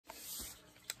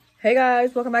Hey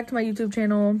guys, welcome back to my YouTube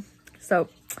channel. So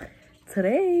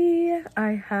today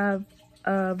I have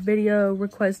a video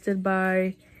requested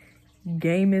by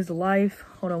Game is Life.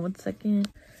 Hold on one second.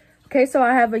 Okay, so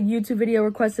I have a YouTube video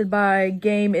requested by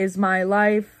Game is My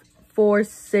Life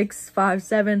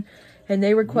 4657, and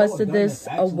they requested this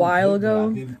a while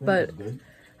ago, but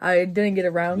I didn't get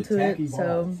around to it,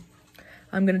 so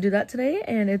I'm gonna do that today,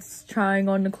 and it's trying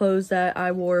on the clothes that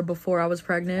I wore before I was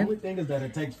pregnant. The only thing is that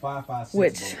it takes 5, 6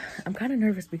 which bullets. I'm kind of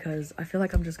nervous because I feel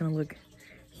like I'm just gonna look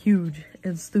huge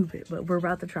and stupid, but we're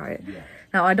about to try it. Yeah.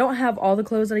 Now, I don't have all the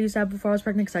clothes that I used to have before I was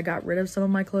pregnant because I got rid of some of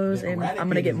my clothes, and I'm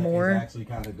gonna get more,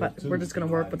 but we're just gonna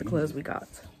work with the clothes we got.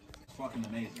 Fucking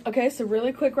amazing. Okay, so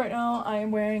really quick right now, I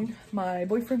am wearing my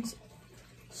boyfriend's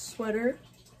sweater,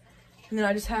 and then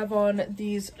I just have on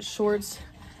these shorts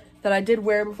that I did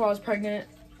wear before I was pregnant.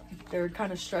 They're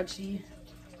kind of stretchy,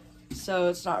 so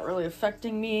it's not really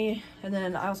affecting me. And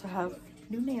then I also have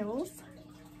new nails.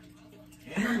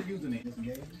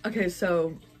 Okay,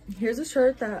 so here's a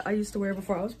shirt that I used to wear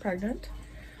before I was pregnant.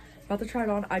 About to try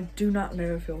it on. I do not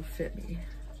know if it'll fit me.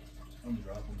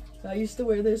 I used to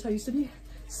wear this. I used to be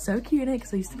so cute in it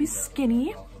because I used to be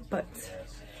skinny, but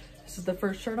this is the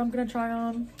first shirt I'm gonna try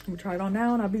on. I'm gonna try it on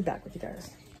now and I'll be back with you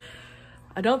guys.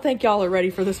 I don't think y'all are ready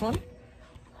for this one.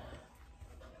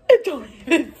 It don't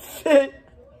even fit.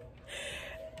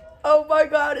 Oh my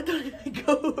god, it don't even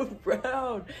go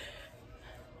around.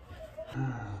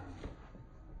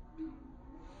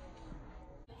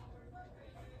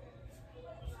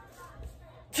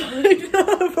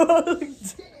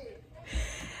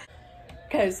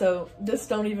 Okay, so this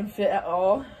don't even fit at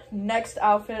all. Next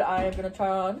outfit I am gonna try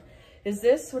on is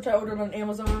this, which I ordered on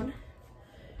Amazon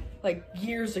like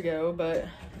years ago, but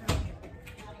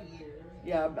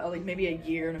yeah, like maybe a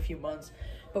year and a few months.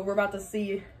 But we're about to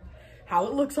see how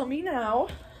it looks on me now.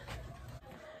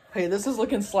 Hey, this is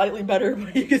looking slightly better,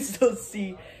 but you can still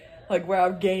see like where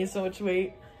I've gained so much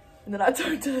weight. And then I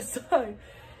turn to the side.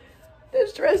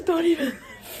 This dress don't even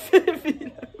fit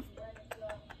me.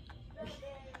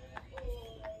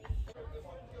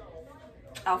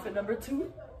 Outfit number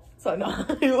 2. So no,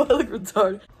 I look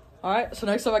retarded. Alright, so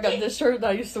next up I got this shirt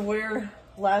that I used to wear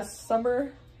last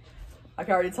summer. I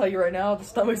can already tell you right now, the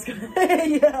stomach's gonna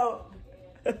hang out.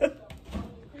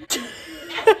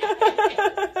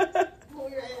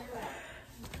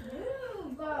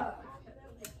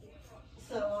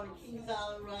 So he's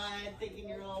all right, thinking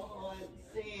you're all hot and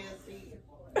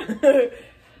sassy.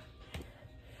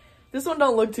 This one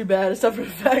don't look too bad, except for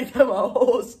the fact that my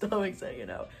whole stomach's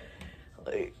hanging out.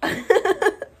 Like,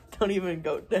 don't even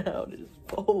go down, it's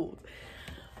bold.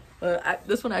 But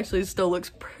this one actually still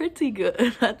looks pretty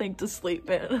good, I think, to sleep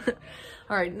in.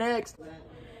 Alright, next.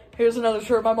 Here's another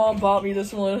shirt. My mom bought me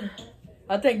this one.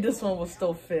 I think this one will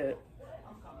still fit.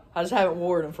 I just haven't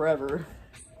worn it in forever.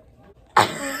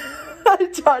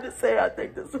 I tried to say I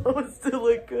think this one would still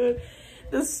look good.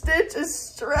 The stitch is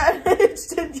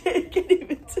stretched and you can't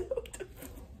even tell.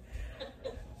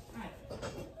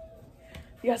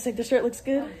 You guys think the shirt looks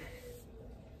good?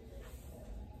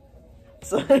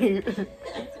 So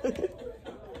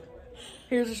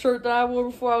here's a shirt that I wore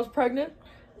before I was pregnant.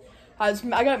 I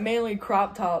got mainly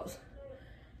crop tops,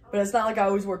 but it's not like I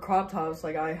always wore crop tops.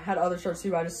 Like I had other shirts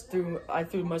too. I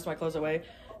threw most of my clothes away.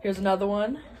 Here's another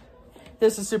one.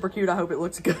 This is super cute. I hope it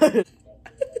looks good.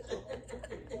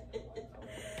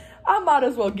 I might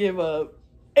as well give up.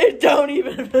 It don't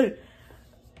even.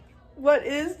 What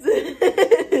is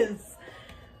this?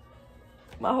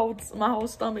 My whole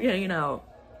stomach hanging out.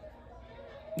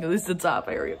 At least the top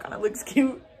area kind of looks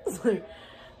cute.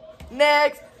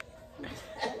 Next.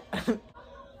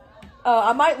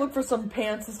 I might look for some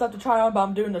pants and stuff to try on, but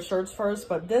I'm doing the shirts first.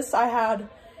 But this I had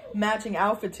matching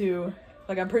outfit to.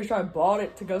 Like, I'm pretty sure I bought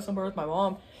it to go somewhere with my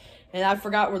mom. And I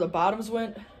forgot where the bottoms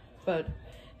went. But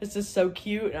it's just so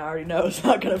cute, and I already know it's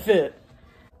not gonna fit.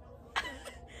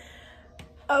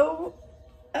 Oh,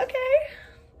 okay.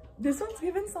 This one's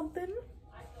giving something.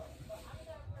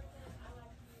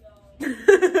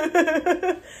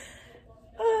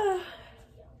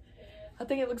 I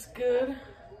think it looks good.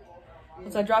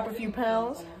 Once I drop a few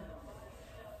pounds.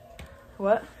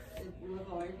 What?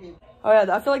 Oh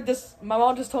yeah, I feel like this, my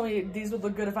mom just told me these would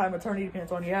look good if I had maternity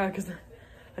pants on. Yeah, because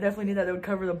I definitely need that. They would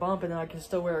cover the bump and then I can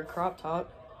still wear a crop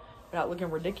top without looking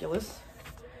ridiculous.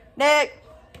 Next!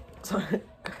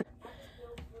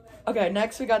 Okay,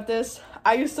 next we got this.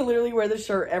 I used to literally wear this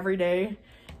shirt every day.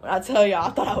 When I tell you, I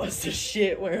thought I was the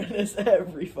shit wearing this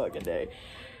every fucking day.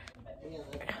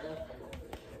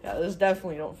 Yeah, this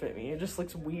definitely don't fit me. It just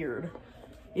looks weird.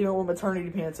 Even with maternity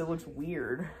pants, it looks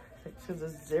weird. It's because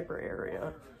of the zipper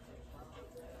area.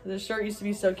 This shirt used to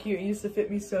be so cute. It used to fit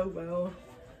me so well.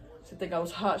 I used to think I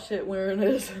was hot shit wearing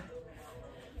this.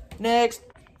 Next.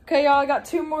 Okay, y'all, I got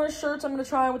 2 more shirts I'm gonna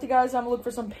try on with you guys. I'm gonna look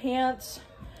for some pants.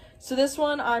 So this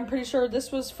one, I'm pretty sure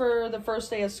this was for the first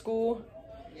day of school.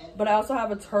 But I also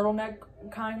have a turtleneck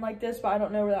kind like this, but I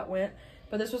don't know where that went.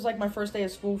 But this was like my first day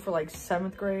of school for like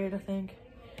 7th grade, I think.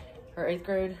 Or 8th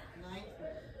grade.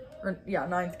 Or, yeah,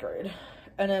 9th grade.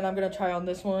 And then I'm gonna try on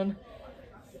this one.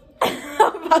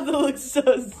 I'm about to look so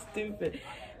stupid.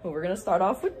 But we're gonna start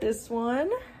off with this one.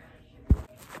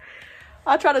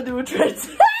 I try to do a trend.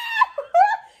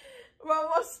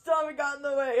 My stomach got in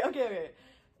the way. Okay.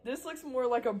 This looks more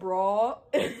like a bra.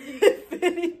 If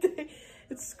anything,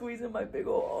 it's squeezing my big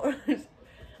ol' arms.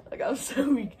 Like, I'm so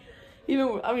weak.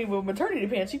 I mean, with maternity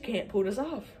pants, you can't pull this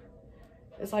off.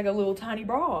 It's like a little tiny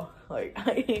bra. Like,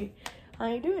 I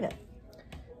ain't doing it.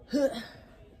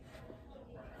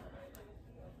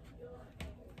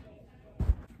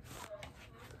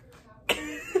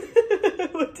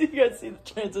 What do you guys see the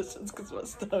transitions because of my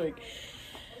stomach?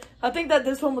 I think that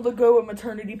this one would look good with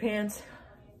maternity pants.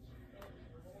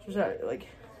 Just like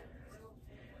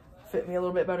fit me a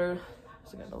little bit better.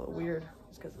 It's getting a little weird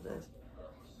just because of this.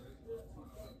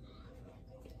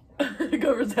 It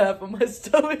covers half of my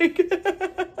stomach.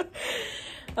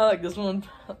 I like this one.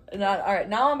 And all right,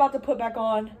 now I'm about to put back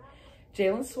on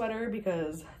Jalen's sweater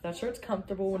because that shirt's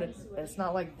comfortable when it's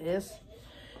not like this.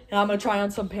 And I'm gonna try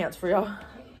on some pants for y'all.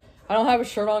 I don't have a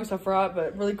shirt on because I forgot,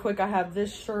 but really quick, I have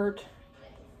this shirt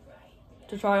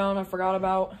to try on. I forgot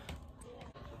about.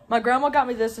 My grandma got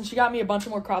me this, and she got me a bunch of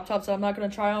more crop tops that I'm not gonna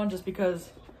try on just because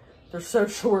they're so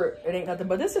short. It ain't nothing.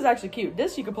 But this is actually cute.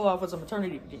 This you can pull off with some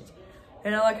maternity jeans,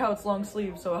 and I like how it's long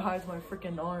sleeve, so it hides my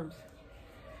freaking arms.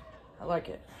 I like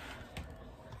it.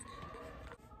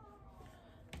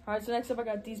 All right, so next up I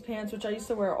got these pants, which I used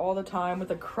to wear all the time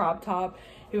with a crop top.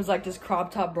 It was like this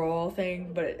crop top bra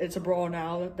thing, but it's a bra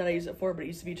now that I use it for, but it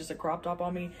used to be just a crop top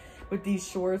on me with these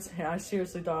shorts, and I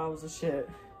seriously thought I was a shit.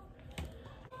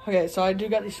 Okay, so I do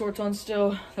got these shorts on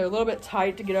still. They're a little bit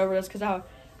tight to get over this because I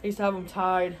used to have them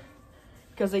tied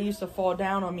because they used to fall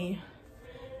down on me.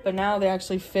 But now they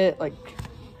actually fit like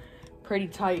pretty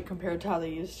tight compared to how they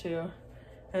used to.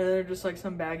 And they're just like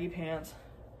some baggy pants.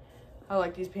 I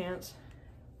like these pants.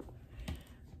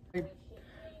 I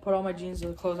put all my jeans to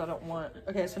the clothes I don't want.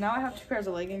 Okay, so now I have 2 pairs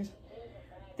of leggings.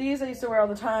 These I used to wear all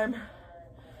the time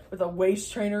with a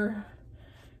waist trainer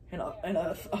and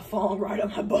a thong right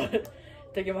on my butt.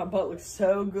 Thinking my butt looks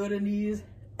so good in these.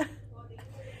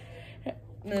 And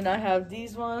then I have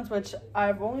these ones, which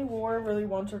I've only wore really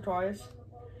once or twice.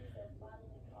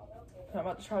 I'm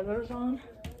about to try those on.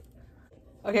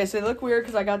 Okay, so they look weird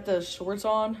because I got the shorts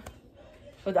on,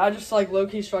 but I just like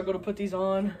low-key struggle to put these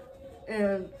on,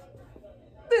 and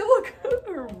they look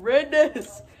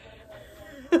horrendous.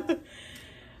 I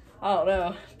don't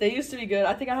know. They used to be good.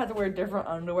 I think I had to wear different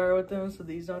underwear with them so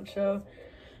these don't show.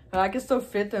 But I can still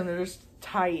fit them. They're just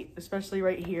tight, especially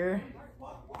right here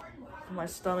on my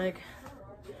stomach.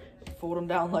 Fold them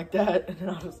down like that, and then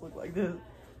I'll just look like this.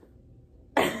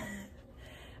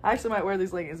 I actually might wear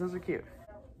these leggings. Those are cute.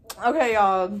 Okay,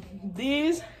 y'all.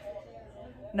 These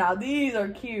are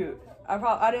cute.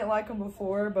 I didn't like them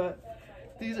before, but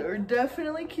these are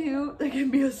definitely cute. They can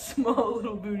be a small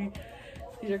little booty.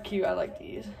 These are cute. I like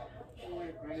these.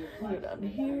 Go down to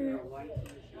here.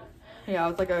 Yeah,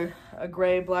 it's like a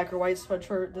gray, black, or white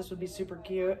sweatshirt. This would be super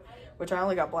cute, which I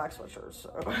only got black sweatshirts,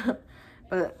 so.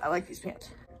 But I like these pants.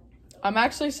 I'm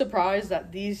actually surprised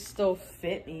that these still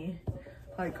fit me.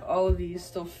 Like, all of these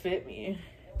still fit me.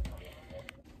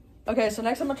 Okay, so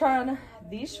next I'm gonna try on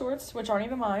these shorts, which aren't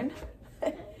even mine.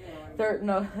 They're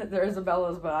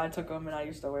Isabella's, but I took them and I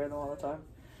used to wear them all the time.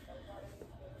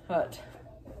 But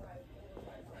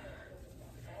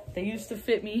they used to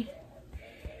fit me.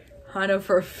 I know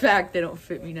for a fact they don't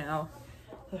fit me now.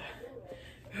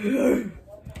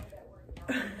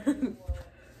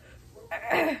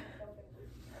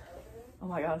 Oh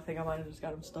my god, I think I might have just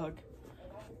got them stuck.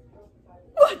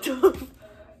 What the?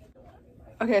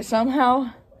 Okay,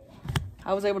 somehow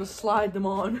I was able to slide them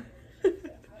on.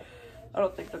 I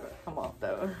don't think they're gonna come off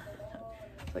though.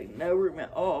 It's like no room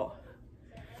at all.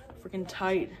 Freaking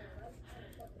tight.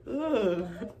 Ugh.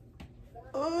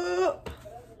 Ugh.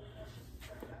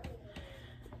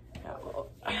 Yeah, well,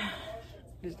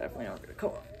 these definitely aren't gonna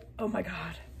come off. Oh my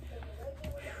god.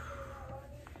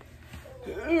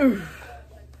 Ugh.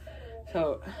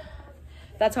 So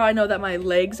that's how I know that my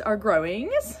legs are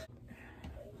growing.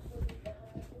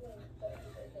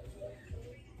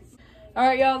 All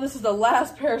right, y'all, this is the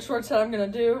last pair of shorts that I'm gonna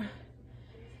do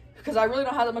because I really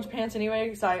don't have that much pants anyway.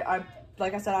 Because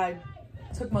like I said, I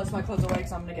took most of my clothes away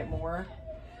because I'm gonna get more.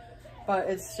 but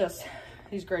it's just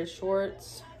these gray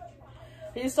shorts.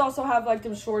 They used to also have like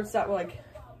them shorts that were like,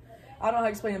 I don't know how to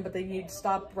explain them, but they need to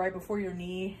stop right before your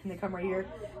knee and they come right here.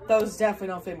 Those definitely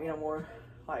don't fit me no more.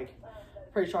 Like,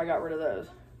 pretty sure I got rid of those.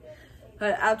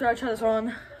 But after I try this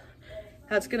on,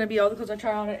 that's gonna be all the clothes I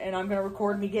try on it, and I'm gonna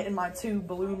record me getting my 2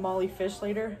 balloon molly fish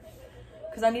later.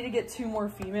 Cause I need to get 2 more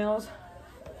females.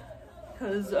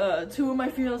 Cause 2 of my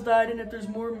females died, and if there's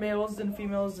more males than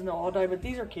females, then they'll all die. But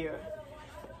these are cute.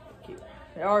 Cute.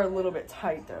 They are a little bit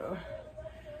tight though.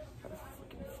 Try to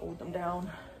freaking fold them down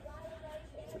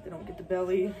so they don't get the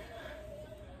belly.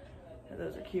 Yeah,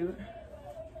 those are cute.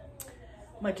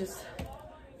 Might just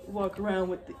walk around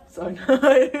with these on.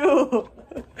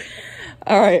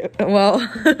 All right, well,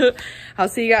 I'll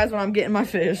see you guys when I'm getting my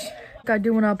fish. I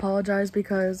do want to apologize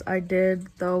because I did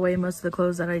throw away most of the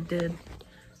clothes that I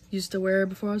used to wear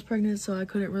before I was pregnant, so I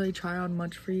couldn't really try on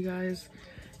much for you guys.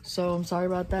 So I'm sorry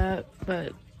about that,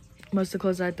 but most of the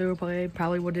clothes I threw away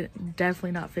probably would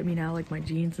definitely not fit me now, like my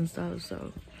jeans and stuff.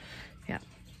 So yeah,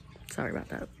 sorry about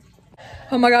that.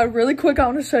 Oh my god, really quick, I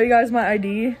want to show you guys my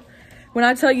ID. When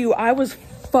I tell you I was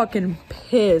fucking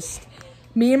pissed.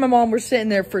 Me and my mom were sitting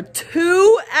there for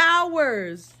 2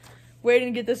 hours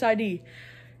waiting to get this ID.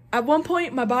 At one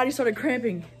point, my body started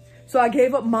cramping. So I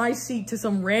gave up my seat to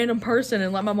some random person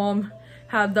and let my mom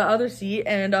have the other seat.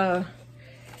 And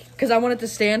because I wanted to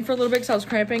stand for a little bit because I was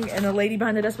cramping. And the lady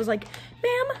behind the desk was like,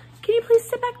 "Ma'am, can you please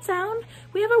sit back down?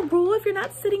 We have a rule. If you're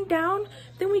not sitting down,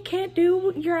 then we can't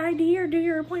do your ID or do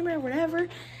your appointment or whatever."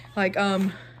 Like,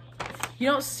 you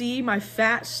don't see my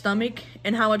fat stomach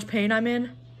and how much pain I'm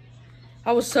in.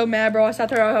 I was so mad, bro. I sat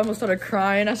there, I almost started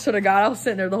crying. I swear to God, I was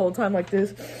sitting there the whole time like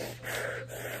this.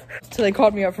 So they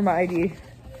called me up for my ID.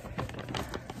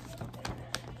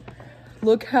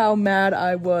 Look how mad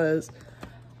I was.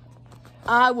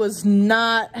 I was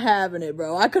not having it,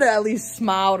 bro. I could have at least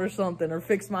smiled or something or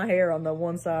fixed my hair on the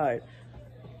one side.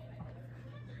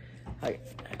 Like,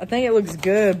 I think it looks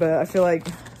good, but I feel like,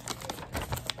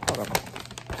 hold on.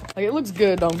 Like, it looks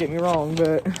good, don't get me wrong,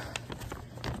 but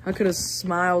I could have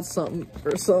smiled something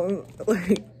or something.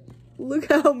 Like,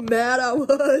 look how mad I was.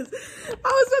 I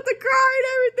was about to cry and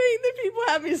everything. The people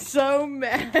had me so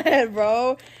mad,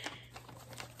 bro.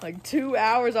 Like 2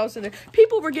 hours I was sitting there.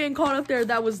 People were getting caught up there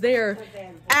that was there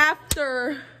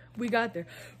after we got there.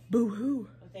 Boo-hoo.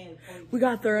 We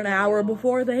got there an hour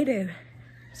before they did.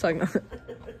 It's like,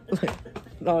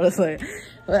 honestly,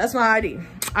 well, that's my ID.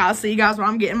 I'll see you guys when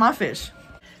I'm getting my fish.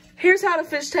 Here's how the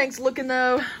fish tank's looking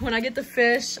though. When I get the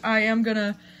fish, I am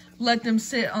gonna let them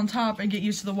sit on top and get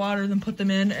used to the water, then put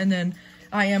them in, and then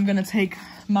I am gonna take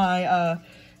my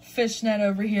fish net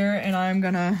over here and I'm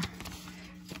gonna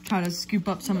try to scoop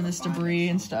up some of this debris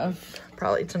and stuff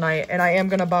probably tonight. And I am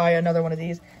gonna buy another one of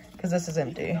these because this is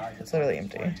empty. It's literally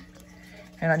empty.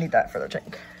 And I need that for the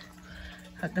tank.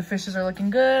 The fishes are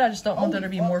looking good. I just don't want there to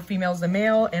be more females than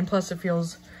male, and plus it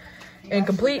feels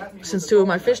incomplete since 2 of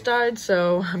my fish died.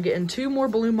 So I'm getting 2 more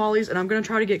balloon mollies, and I'm gonna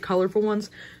try to get colorful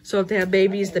ones, so if they have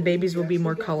babies, the babies will be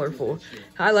more colorful.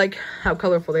 I like how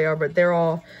colorful they are, but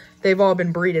they've all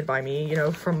been breeded by me, you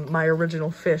know, from my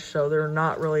original fish, so they're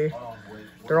not really,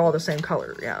 they're all the same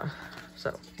color. Yeah,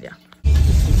 so yeah.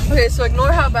 Okay, so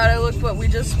ignore how bad I look, but we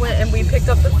just went and we picked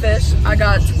up the fish. I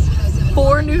got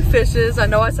 4 new fishes. I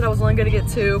know I said I was only gonna get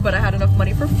 2, but I had enough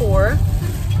money for 4.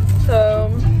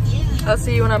 So I'll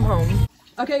see you when I'm home.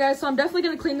 Okay guys, so I'm definitely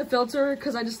gonna clean the filter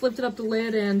because I just lifted up the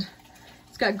lid and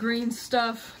it's got green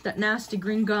stuff, that nasty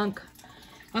green gunk.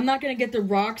 I'm not gonna get the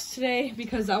rocks today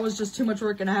because that was just too much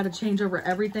work and I had to change over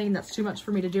everything. That's too much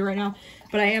for me to do right now.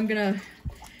 But I am gonna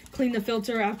clean the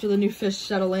filter after the new fish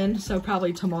settle in, so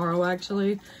probably tomorrow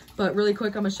actually. But really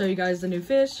quick, I'm gonna show you guys the new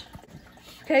fish.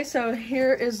 Okay, so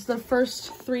here is the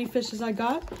first 3 fishes I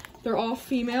got. They're all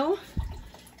female.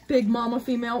 Big mama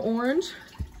female orange,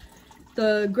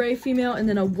 the gray female, and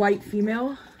then a white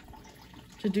female.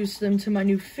 Introduce them to my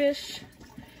new fish.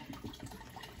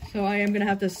 So I am gonna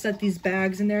have to set these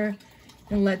bags in there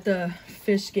and let the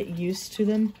fish get used to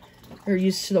them, or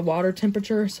used to the water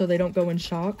temperature so they don't go in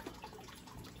shock.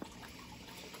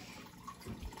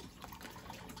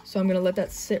 So I'm gonna let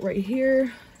that sit right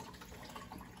here.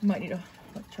 Might need to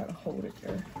try to hold it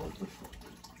there.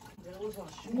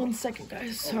 1 second,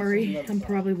 guys. Sorry, I'm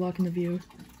probably blocking the view.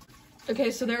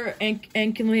 Okay, so they're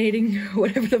ankulating,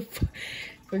 whatever the fuck.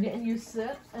 They're getting used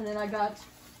to it. And then I got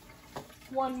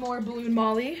 1 more balloon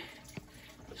molly.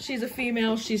 She's a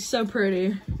female. She's so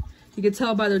pretty. You can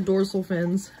tell by their dorsal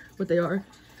fins what they are.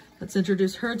 Let's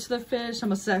introduce her to the fish. I'm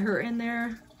gonna set her in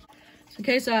there.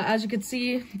 Okay, so as you can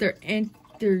see, they're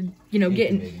you know,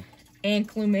 getting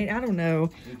acclimated. I don't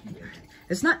know.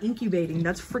 It's not incubating.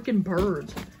 That's freaking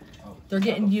birds. They're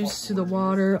getting used to the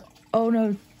water. Oh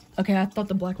no. Okay, I thought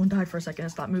the black one died for a second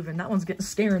and stopped moving. That one's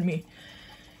scaring me.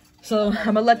 So I'm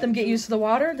gonna let them get used to the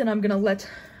water. Then I'm gonna let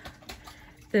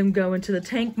them go into the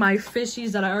tank. My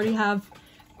fishies that I already have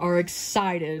are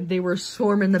excited. They were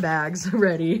swarming the bags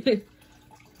ready.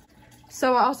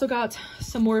 So I also got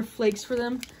some more flakes for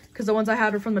them because the ones I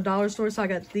had are from the dollar store. So I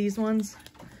got these ones.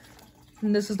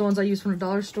 And this is the ones I use from the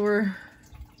dollar store.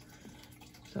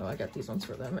 So I got these ones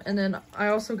for them. And then I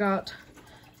also got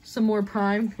some more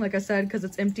prime, like I said, because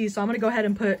it's empty. So I'm going to go ahead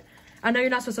and put, I know you're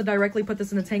not supposed to directly put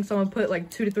this in the tank. So I'm going to put like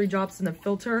 2 to 3 drops in the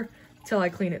filter till I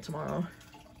clean it tomorrow.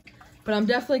 But I'm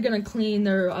definitely going to clean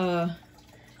their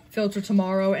filter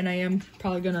tomorrow. And I am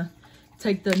probably going to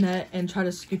take the net and try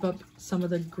to scoop up some of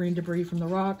the green debris from the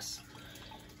rocks.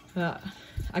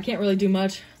 I can't really do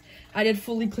much. I did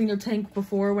fully clean their tank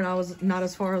before when I was not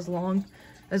as far along,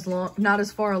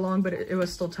 but it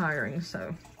was still tiring.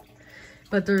 So,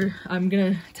 but I'm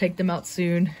gonna take them out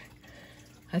soon.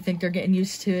 I think they're getting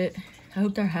used to it. I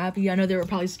hope they're happy. I know they were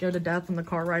probably scared to death on the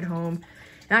car ride home,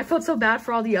 and I felt so bad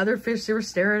for all the other fish. They were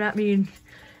staring at me, and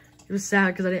it was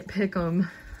sad because I didn't pick them.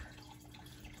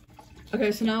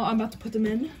 Okay, so now I'm about to put them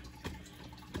in,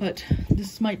 but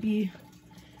this might be.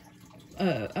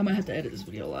 I might have to edit this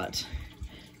video a lot.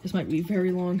 This might be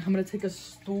very long. I'm gonna take a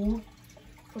stool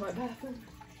from my bathroom.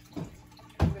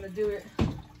 I'm gonna do it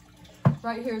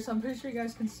right here, so I'm pretty sure you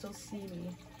guys can still see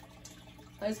me.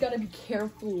 I just gotta be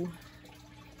careful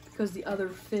because the other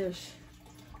fish.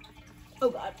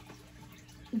 Oh God,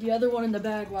 the other one in the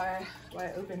bag. Why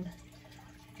I opened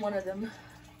one of them.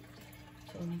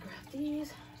 So let me grab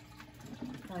these.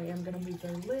 I am gonna move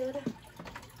their lid.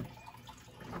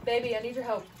 Baby, I need your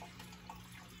help.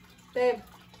 Babe.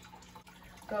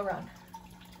 Go around.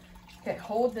 Okay,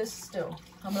 hold this still.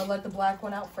 I'm gonna let the black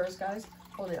one out first, guys.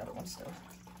 Hold the other one still.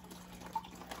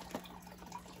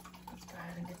 Let's go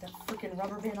ahead and get that freaking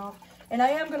rubber band off. And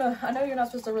I know you're not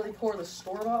supposed to really pour the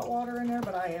store-bought water in there,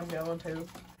 but I am going to.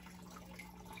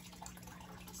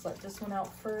 Let's let this one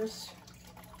out first.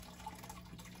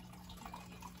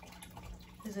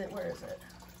 Where is it?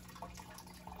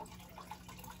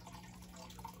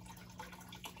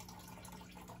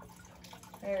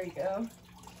 There you go.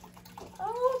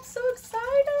 Oh, I'm so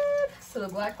excited. So the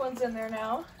black one's in there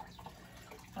now.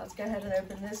 Let's go ahead and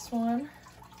open this one.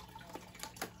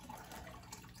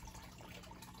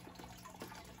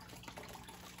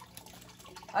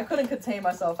 I couldn't contain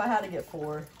myself. I had to get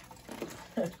 4.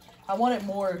 I wanted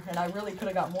more, and I really could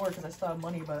have got more because I still have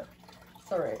money, but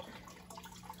it's all right.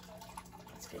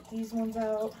 Let's get these ones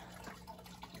out.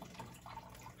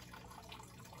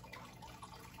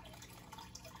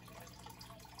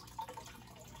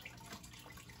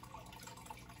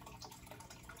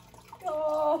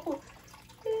 Oh,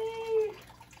 yay.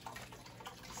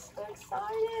 So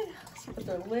excited. Let's put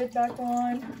their lid back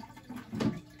on.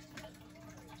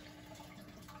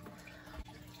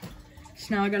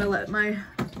 So now I gotta let my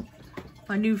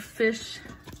new fish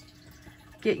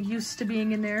get used to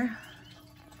being in there.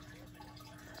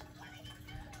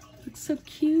 It's so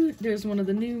cute. There's one of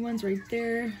the new ones right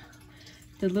there.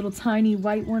 The little tiny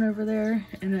white one over there.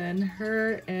 And then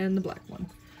her and the black one.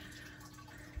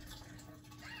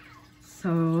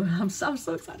 So I'm so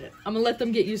excited. I'm gonna let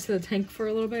them get used to the tank for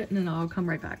a little bit and then I'll come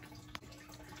right back.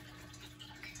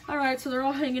 All right, so they're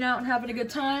all hanging out and having a good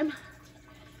time.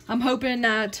 I'm hoping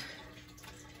that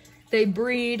they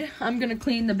breed. I'm gonna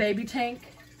clean the baby tank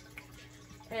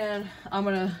and I'm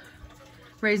gonna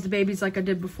raise the babies like I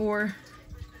did before.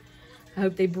 I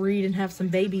hope they breed and have some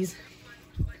babies.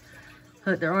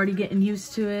 But they're already getting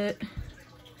used to it.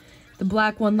 The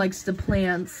black one likes the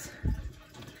plants.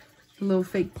 A little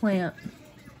fake plant.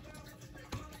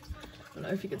 I don't know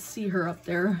if you can see her up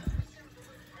there.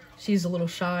 She's a little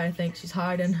shy, I think. She's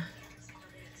hiding.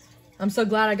 I'm so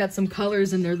glad I got some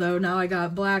colors in there though. Now I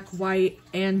got black, white,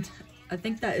 and I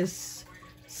think that is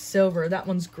silver. That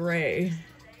one's gray.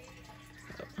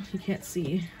 You can't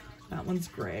see. That one's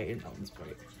gray and that one's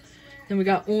white. Then we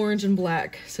got orange and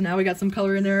black. So now we got some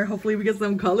color in there. Hopefully we get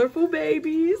some colorful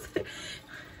babies.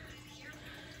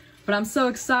 But I'm so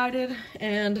excited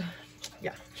and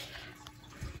yeah.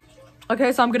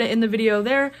 Okay, so I'm gonna end the video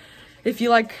there. If you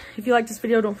like this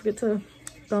video, don't forget to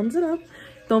thumbs it up.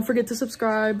 Don't forget to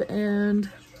subscribe and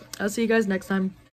I'll see you guys next time.